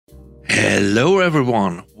Hello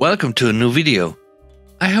everyone, welcome to a new video.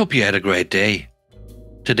 I hope you had a great day.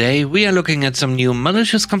 Today we are looking at some new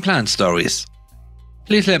malicious compliance stories.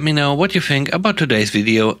 Please let me know what you think about today's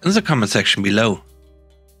video in the comment section below.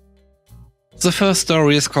 The first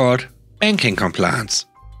story is called Banking Compliance.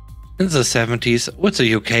 In the 70s, with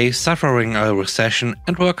the UK suffering a recession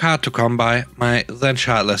and work hard to come by, my then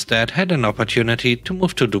childless dad had an opportunity to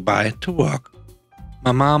move to Dubai to work.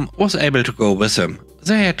 My mom was able to go with him.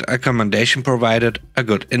 They had accommodation provided, a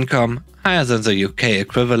good income, higher than the UK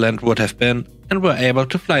equivalent would have been, and were able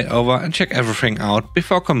to fly over and check everything out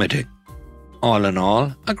before committing. All in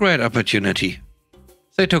all, a great opportunity.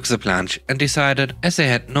 They took the plunge and decided, as they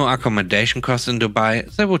had no accommodation costs in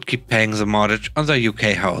Dubai, they would keep paying the mortgage on their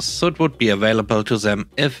UK house so it would be available to them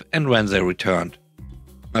if and when they returned.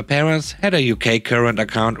 My parents had a UK current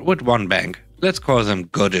account with one bank, let's call them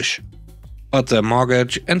Goodish. But their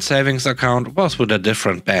mortgage and savings account was with a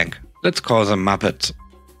different bank, let's call them Muppets.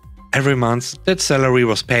 Every month, that salary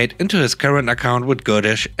was paid into his current account with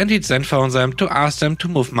Goodish, and he'd then phone them to ask them to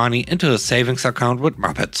move money into his savings account with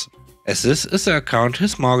Muppets, as this is the account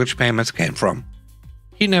his mortgage payments came from.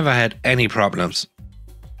 He never had any problems.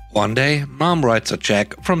 One day, Mom writes a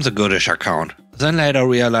check from the Goodish account, then later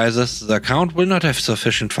realizes the account will not have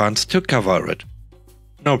sufficient funds to cover it.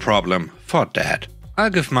 No problem, thought Dad. I'll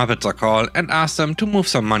give Muppets a call and ask them to move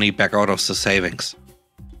some money back out of the savings.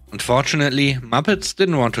 Unfortunately, Muppets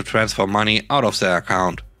didn't want to transfer money out of their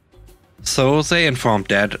account. So they informed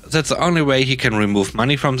Dad that the only way he can remove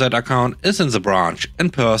money from that account is in the branch, in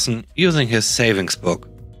person, using his savings book.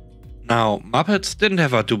 Now, Muppets didn't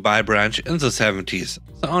have a Dubai branch in the 70s.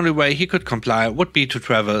 The only way he could comply would be to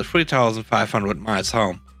travel 3,500 miles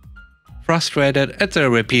home. Frustrated at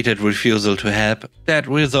their repeated refusal to help, Dad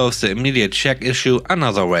resolves the immediate check issue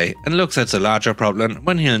another way and looks at the larger problem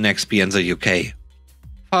when he'll next be in the UK.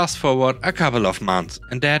 Fast forward a couple of months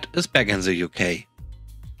and Dad is back in the UK.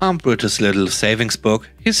 Armed with his little savings book,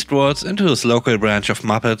 he strolls into his local branch of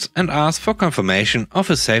Muppets and asks for confirmation of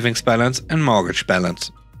his savings balance and mortgage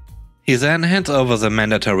balance. He then hands over the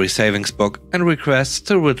mandatory savings book and requests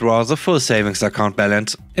to withdraw the full savings account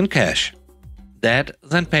balance in cash. Dad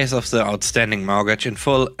then pays off the outstanding mortgage in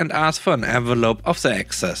full and asks for an envelope of the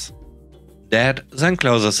excess. Dad then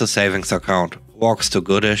closes the savings account, walks to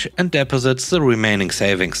Goodish and deposits the remaining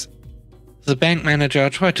savings. The bank manager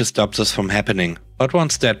tried to stop this from happening, but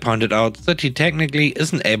once Dad pointed out that he technically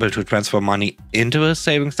isn't able to transfer money into his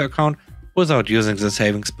savings account without using the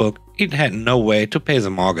savings book, he had no way to pay the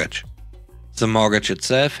mortgage. The mortgage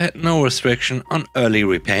itself had no restriction on early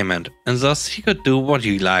repayment, and thus he could do what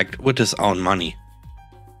he liked with his own money.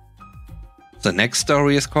 The next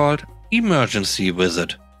story is called Emergency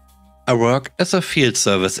Visit. I work as a field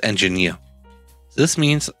service engineer. This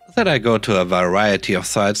means that I go to a variety of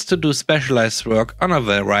sites to do specialized work on a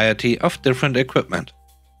variety of different equipment.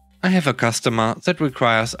 I have a customer that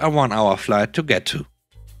requires a 1-hour flight to get to.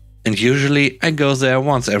 And usually I go there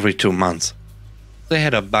once every 2 months. They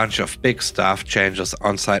had a bunch of big staff changes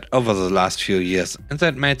on site over the last few years, and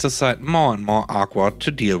that made the site more and more awkward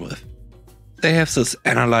to deal with. They have this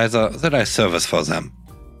analyzer that I service for them.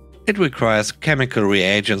 It requires chemical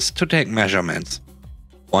reagents to take measurements.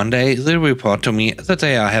 One day they report to me that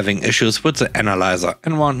they are having issues with the analyzer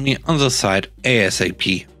and want me on the site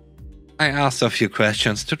ASAP. I asked a few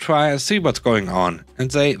questions to try and see what's going on, and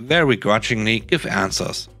they very grudgingly give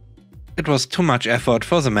answers. It was too much effort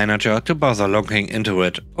for the manager to bother looking into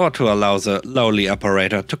it or to allow the lowly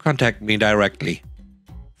operator to contact me directly.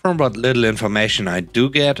 From what little information I do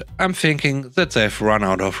get, I'm thinking that they've run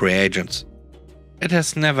out of reagents. It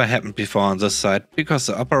has never happened before on this site because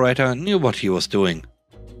the operator knew what he was doing.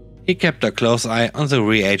 He kept a close eye on the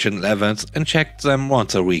reagent levels and checked them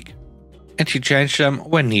once a week. And he changed them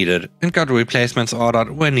when needed and got replacements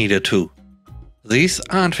ordered when needed too. These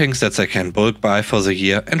aren't things that they can bulk buy for the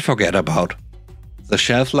year and forget about. The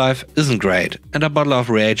shelf life isn't great, and a bottle of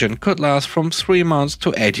reagent could last from 3 months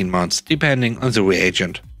to 18 months depending on the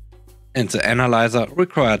reagent. And the analyzer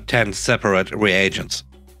required 10 separate reagents.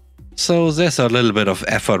 So there's a little bit of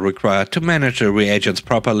effort required to manage the reagents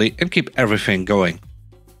properly and keep everything going.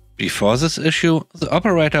 Before this issue, the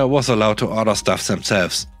operator was allowed to order stuff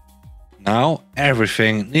themselves. Now,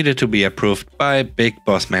 everything needed to be approved by a big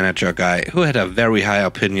boss manager guy who had a very high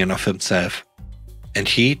opinion of himself. And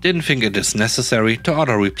he didn't think it is necessary to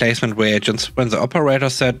order replacement reagents when the operator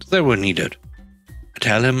said they were needed. I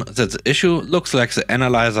tell him that the issue looks like the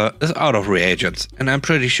analyzer is out of reagents, and I'm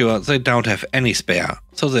pretty sure they don't have any spare,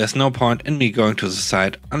 so there's no point in me going to the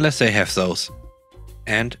site unless they have those.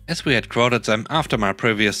 And as we had quoted them after my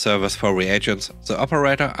previous service for reagents, the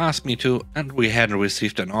operator asked me to, and we hadn't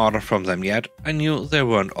received an order from them yet, I knew they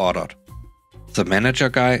weren't ordered. The manager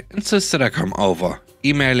guy insisted I come over,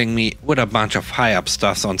 emailing me with a bunch of high-up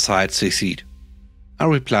stuffs on site CC'd. I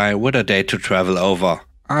reply with a date to travel over,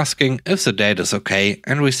 asking if the date is okay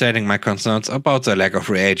and restating my concerns about the lack of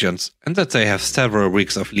reagents and that they have several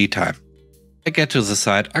weeks of lead time. I get to the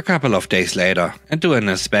site a couple of days later and do an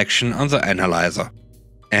inspection on the analyzer.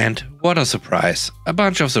 And what a surprise, a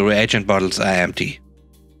bunch of the reagent bottles are empty.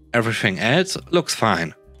 Everything else looks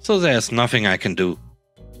fine, so there's nothing I can do.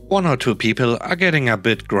 One or two people are getting a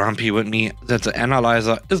bit grumpy with me that the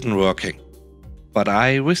analyzer isn't working. But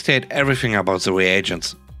I restate everything about the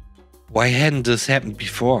reagents. Why hadn't this happened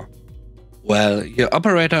before? Well, your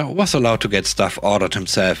operator was allowed to get stuff ordered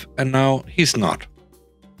himself, and now he's not.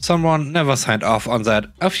 Someone never signed off on that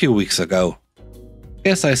a few weeks ago.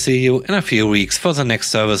 Guess I see you in a few weeks for the next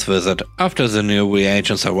service visit after the new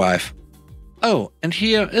reagents arrive. Oh, and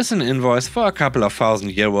here is an invoice for a couple of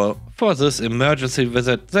 €1,000 for this emergency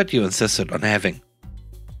visit that you insisted on having.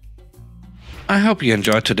 I hope you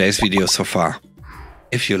enjoyed today's video so far.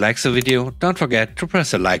 If you like the video, don't forget to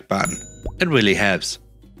press the like button. It really helps.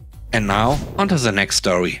 And now, on to the next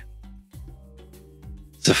story.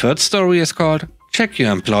 The third story is called Check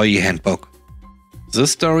Your Employee Handbook.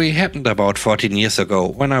 This story happened about 14 years ago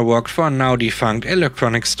when I worked for a now defunct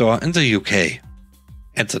electronics store in the UK.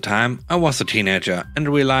 At the time, I was a teenager and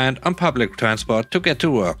reliant on public transport to get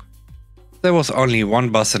to work. There was only one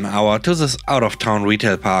bus an hour to this out-of-town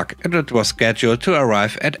retail park and it was scheduled to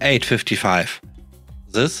arrive at 8:55.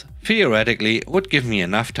 This, theoretically, would give me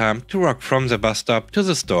enough time to walk from the bus stop to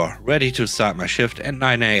the store, ready to start my shift at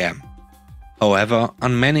 9 AM. However,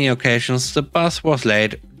 on many occasions the bus was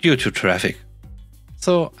late due to traffic.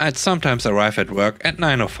 So I'd sometimes arrive at work at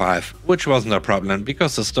 9:05, which wasn't a problem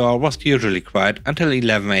because the store was usually quiet until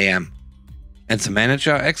 11 AM. And the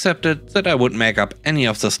manager accepted that I would make up any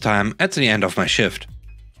of this time at the end of my shift.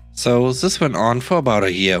 So this went on for about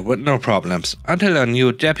a year with no problems, until a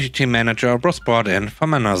new deputy manager was brought in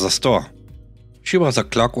from another store. She was a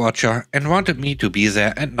clock watcher and wanted me to be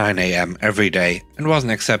there at 9 AM every day and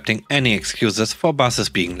wasn't accepting any excuses for buses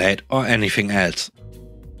being late or anything else.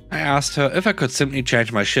 I asked her if I could simply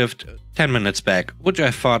change my shift 10 minutes back, which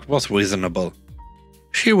I thought was reasonable.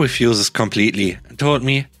 She refuses completely and told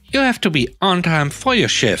me, "You have to be on time for your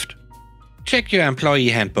shift. Check your employee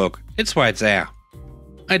handbook, it's right there."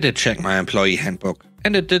 I did check my employee handbook,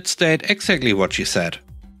 and it did state exactly what she said.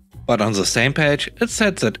 But on the same page, it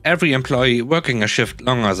said that every employee working a shift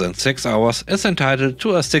longer than 6 hours is entitled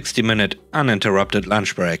to a 60-minute uninterrupted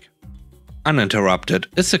lunch break. Uninterrupted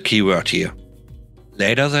is the key word here.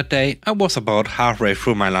 Later that day, I was about halfway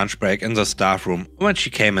through my lunch break in the staff room when she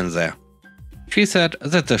came in there. She said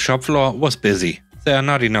that the shop floor was busy, there are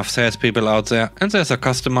not enough salespeople out there and there's a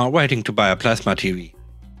customer waiting to buy a plasma TV.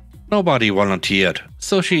 Nobody volunteered,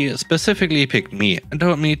 so she specifically picked me and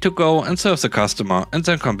told me to go and serve the customer and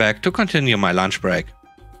then come back to continue my lunch break.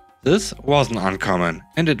 This wasn't uncommon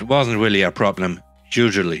and it wasn't really a problem,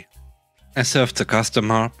 usually. I served the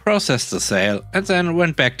customer, processed the sale and then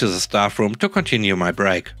went back to the staff room to continue my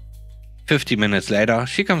break. 50 minutes later,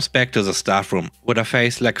 she comes back to the staff room with a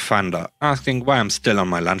face like thunder, asking why I'm still on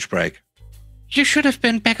my lunch break. "You should have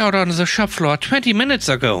been back out on the shop floor 20 minutes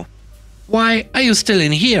ago. Why are you still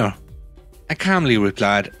in here?" I calmly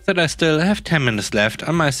replied that I still have 10 minutes left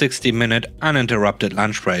on my 60-minute uninterrupted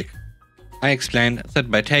lunch break. I explained that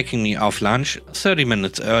by taking me off lunch 30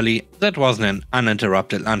 minutes early, that wasn't an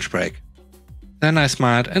uninterrupted lunch break. Then I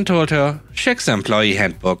smiled and told her, "Check the employee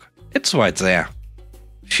handbook, it's right there."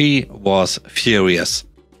 She was furious.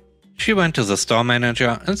 She went to the store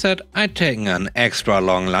manager and said I'd taken an extra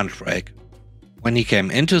long lunch break. When he came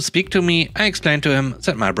in to speak to me, I explained to him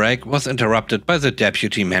that my break was interrupted by the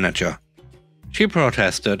deputy manager. She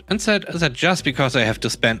protested and said that just because I have to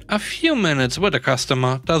spend a few minutes with a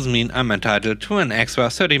customer doesn't mean I'm entitled to an extra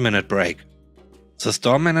 30-minute break. The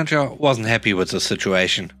store manager wasn't happy with the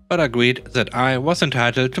situation, but agreed that I was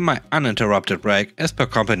entitled to my uninterrupted break as per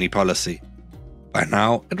company policy. By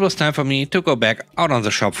now, it was time for me to go back out on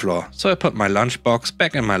the shop floor, so I put my lunchbox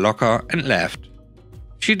back in my locker and left.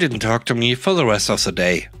 She didn't talk to me for the rest of the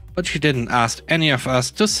day, but she didn't ask any of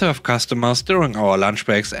us to serve customers during our lunch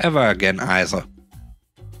breaks ever again either.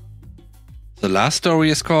 The last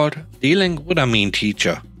story is called Dealing with a Mean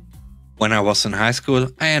Teacher. When I was in high school,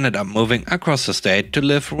 I ended up moving across the state to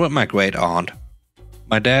live with my great aunt.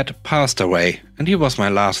 My dad passed away, and he was my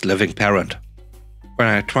last living parent. When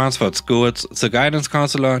I transferred schools, the guidance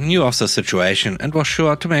counselor knew of the situation and was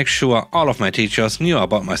sure to make sure all of my teachers knew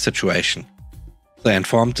about my situation. They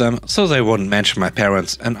informed them so they wouldn't mention my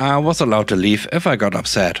parents, and I was allowed to leave if I got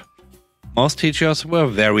upset. Most teachers were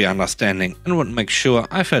very understanding and would make sure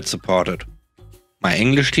I felt supported. My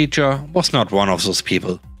English teacher was not one of those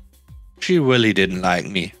people. She really didn't like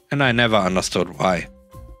me, and I never understood why.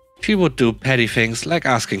 She would do petty things like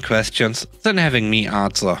asking questions, then having me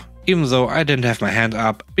answer, even though I didn't have my hand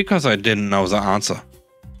up because I didn't know the answer.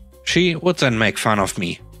 She would then make fun of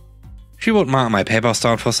me. She would mark my papers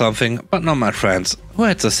down for something, but not my friends, who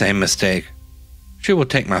had the same mistake. She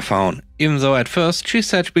would take my phone, even though at first she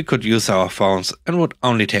said we could use our phones and would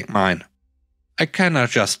only take mine. I kinda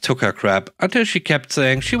just took her crap until she kept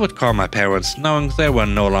saying she would call my parents knowing they were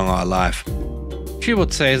no longer alive. She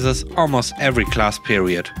would say this almost every class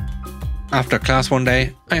period. After class one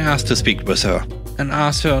day, I asked to speak with her and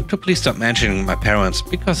asked her to please stop mentioning my parents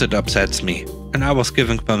because it upsets me, and I was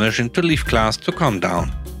given permission to leave class to calm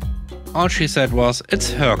down. All she said was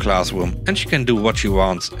it's her classroom and she can do what she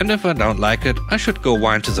wants, and if I don't like it, I should go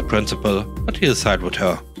whine to the principal, but he'll side with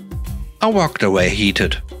her. I walked away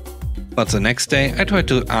heated. But the next day I tried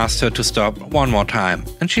to ask her to stop one more time,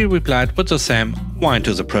 and she replied with the same whine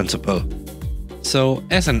to the principal. So,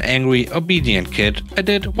 as an angry, obedient kid, I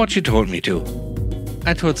did what she told me to.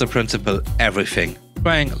 I told the principal everything,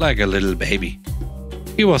 crying like a little baby.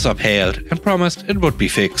 He was upheld and promised it would be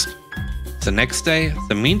fixed. The next day,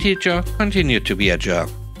 the mean teacher continued to be a jerk.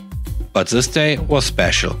 But this day was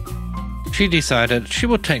special. She decided she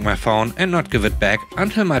would take my phone and not give it back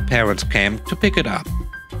until my parents came to pick it up.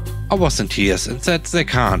 I was in tears and said they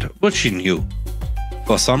can't, but she knew.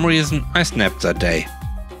 For some reason, I snapped that day.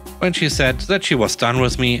 When she said that she was done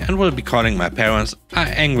with me and will be calling my parents, I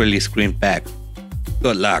angrily screamed back.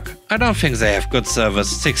 Good luck, I don't think they have good service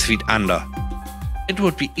 6 feet under. It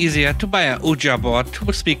would be easier to buy a Ouija board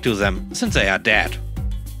to speak to them, since they are dead.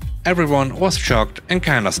 Everyone was shocked and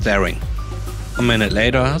kinda staring. A minute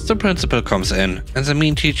later, the principal comes in, and the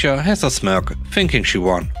mean teacher has a smirk, thinking she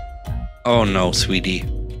won. Oh no, sweetie,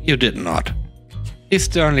 you did not. He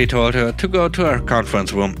sternly told her to go to her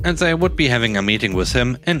conference room and they would be having a meeting with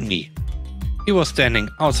him and me. He was standing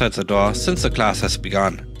outside the door since the class has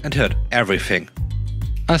begun and heard everything.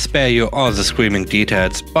 I'll spare you all the screaming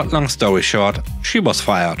details, but long story short, she was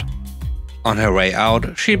fired. On her way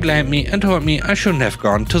out, she blamed me and told me I shouldn't have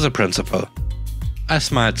gone to the principal. I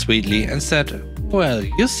smiled sweetly and said, well,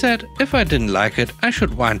 you said if I didn't like it, I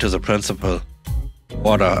should whine to the principal.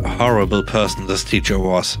 What a horrible person this teacher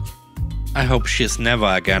was. I hope she is never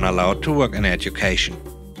again allowed to work in education.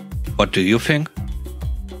 What do you think?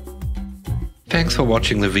 Thanks for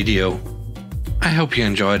watching the video. I hope you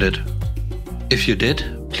enjoyed it. If you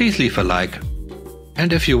did, please leave a like.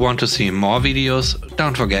 And if you want to see more videos,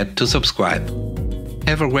 don't forget to subscribe.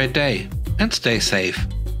 Have a great day and stay safe.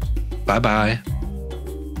 Bye bye.